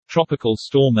Tropical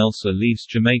storm Elsa leaves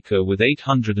Jamaica with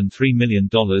 $803 million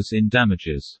in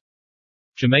damages.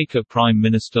 Jamaica Prime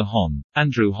Minister Hon.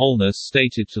 Andrew Holness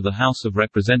stated to the House of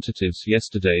Representatives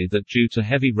yesterday that due to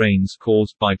heavy rains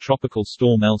caused by Tropical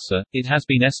Storm Elsa, it has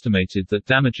been estimated that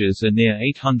damages are near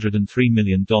 $803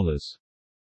 million.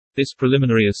 This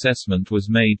preliminary assessment was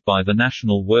made by the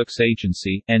National Works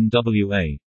Agency,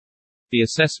 NWA. The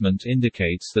assessment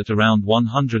indicates that around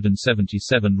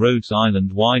 177 roads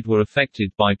island-wide were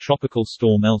affected by Tropical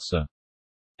Storm Elsa.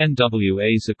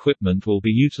 NWA's equipment will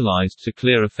be utilized to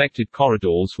clear affected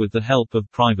corridors with the help of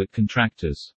private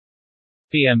contractors.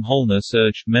 PM Holness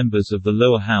urged members of the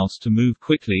lower house to move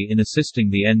quickly in assisting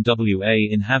the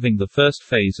NWA in having the first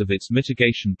phase of its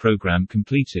mitigation program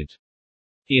completed.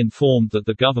 He informed that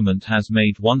the government has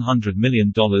made $100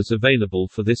 million available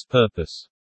for this purpose.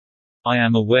 I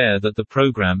am aware that the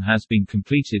program has been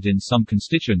completed in some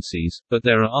constituencies, but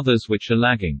there are others which are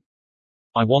lagging.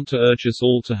 I want to urge us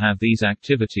all to have these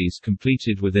activities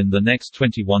completed within the next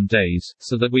 21 days,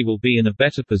 so that we will be in a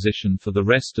better position for the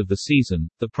rest of the season,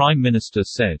 the Prime Minister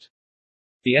said.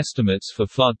 The estimates for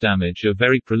flood damage are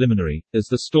very preliminary, as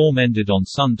the storm ended on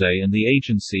Sunday and the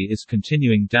agency is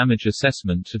continuing damage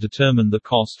assessment to determine the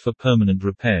cost for permanent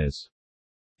repairs.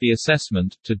 The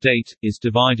assessment, to date, is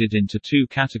divided into two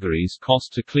categories: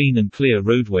 cost to clean and clear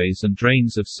roadways and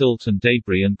drains of silt and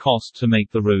debris, and cost to make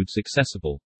the roads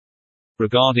accessible.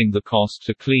 Regarding the cost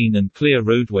to clean and clear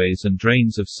roadways and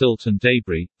drains of silt and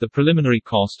debris, the preliminary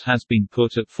cost has been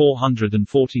put at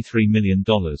 $443 million.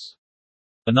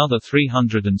 Another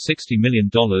 $360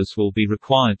 million will be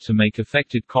required to make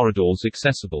affected corridors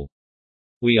accessible.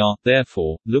 We are,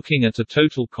 therefore, looking at a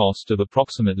total cost of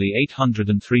approximately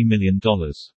 $803 million.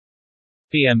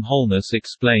 PM Holness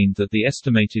explained that the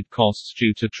estimated costs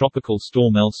due to Tropical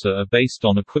Storm Elsa are based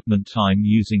on equipment time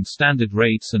using standard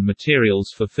rates and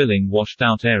materials for filling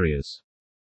washed-out areas.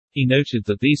 He noted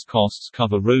that these costs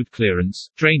cover road clearance,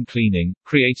 drain cleaning,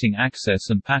 creating access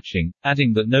and patching,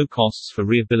 adding that no costs for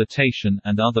rehabilitation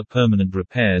and other permanent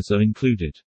repairs are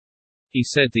included. He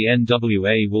said the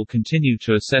NWA will continue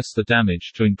to assess the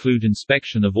damage to include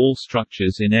inspection of all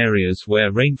structures in areas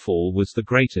where rainfall was the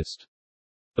greatest.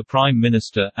 The Prime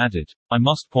Minister added, "I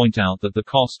must point out that the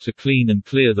cost to clean and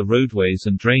clear the roadways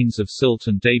and drains of silt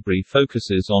and debris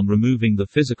focuses on removing the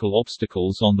physical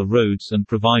obstacles on the roads and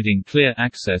providing clear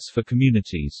access for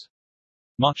communities.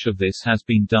 Much of this has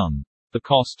been done. The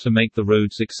cost to make the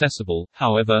roads accessible,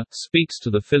 however, speaks to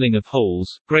the filling of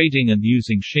holes, grading and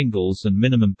using shingles and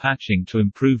minimum patching to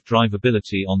improve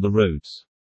drivability on the roads.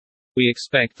 We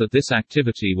expect that this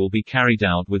activity will be carried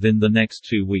out within the next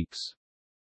 2 weeks.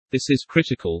 This is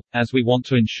critical, as we want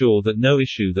to ensure that no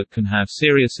issue that can have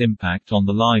serious impact on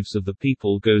the lives of the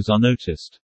people goes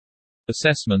unnoticed.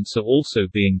 Assessments are also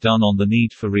being done on the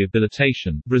need for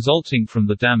rehabilitation, resulting from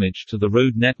the damage to the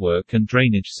road network and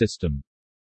drainage system.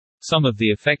 Some of the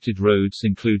affected roads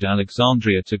include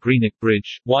Alexandria to Greenock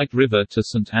Bridge, White River to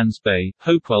St. Anne's Bay,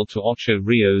 Hopewell to Ocho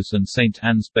Rios and St.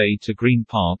 Anne's Bay to Green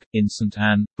Park, in St.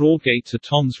 Anne, Broadgate to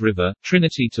Toms River,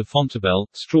 Trinity to Fontebelle,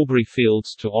 Strawberry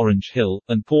Fields to Orange Hill,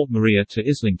 and Port Maria to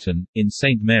Islington, in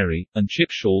St. Mary, and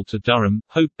Chickshaw to Durham,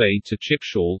 Hope Bay to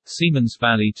Chickshaw, Seamans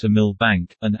Valley to Mill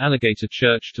Bank, and Alligator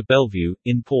Church to Bellevue,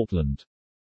 in Portland.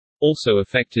 Also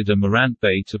affected are Morant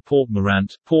Bay to Port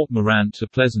Morant to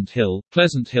Pleasant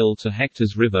Hill to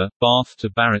Hector's River, Bath to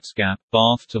Barrett's Gap,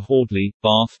 Bath to Hordley,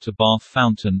 Bath to Bath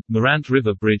Fountain, Morant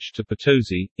River Bridge to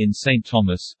Potosi, in St.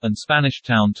 Thomas, and Spanish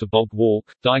Town to Bog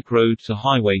Walk, Dyke Road to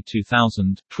Highway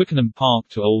 2000, Twickenham Park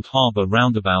to Old Harbour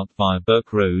Roundabout via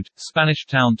Burke Road, Spanish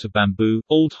Town to Bamboo,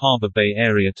 Old Harbour Bay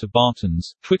Area to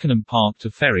Bartons, Twickenham Park to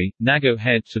Ferry, Nago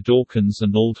Head to Dawkins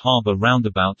and Old Harbour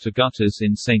Roundabout to Gutters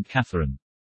in St. Catherine.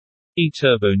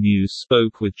 eTurbo News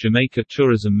spoke with Jamaica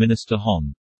Tourism Minister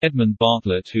Hon. Edmund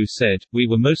Bartlett, who said, "We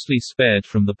were mostly spared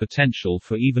from the potential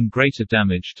for even greater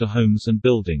damage to homes and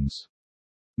buildings.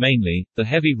 Mainly, the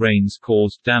heavy rains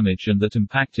caused damage and that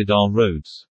impacted our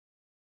roads.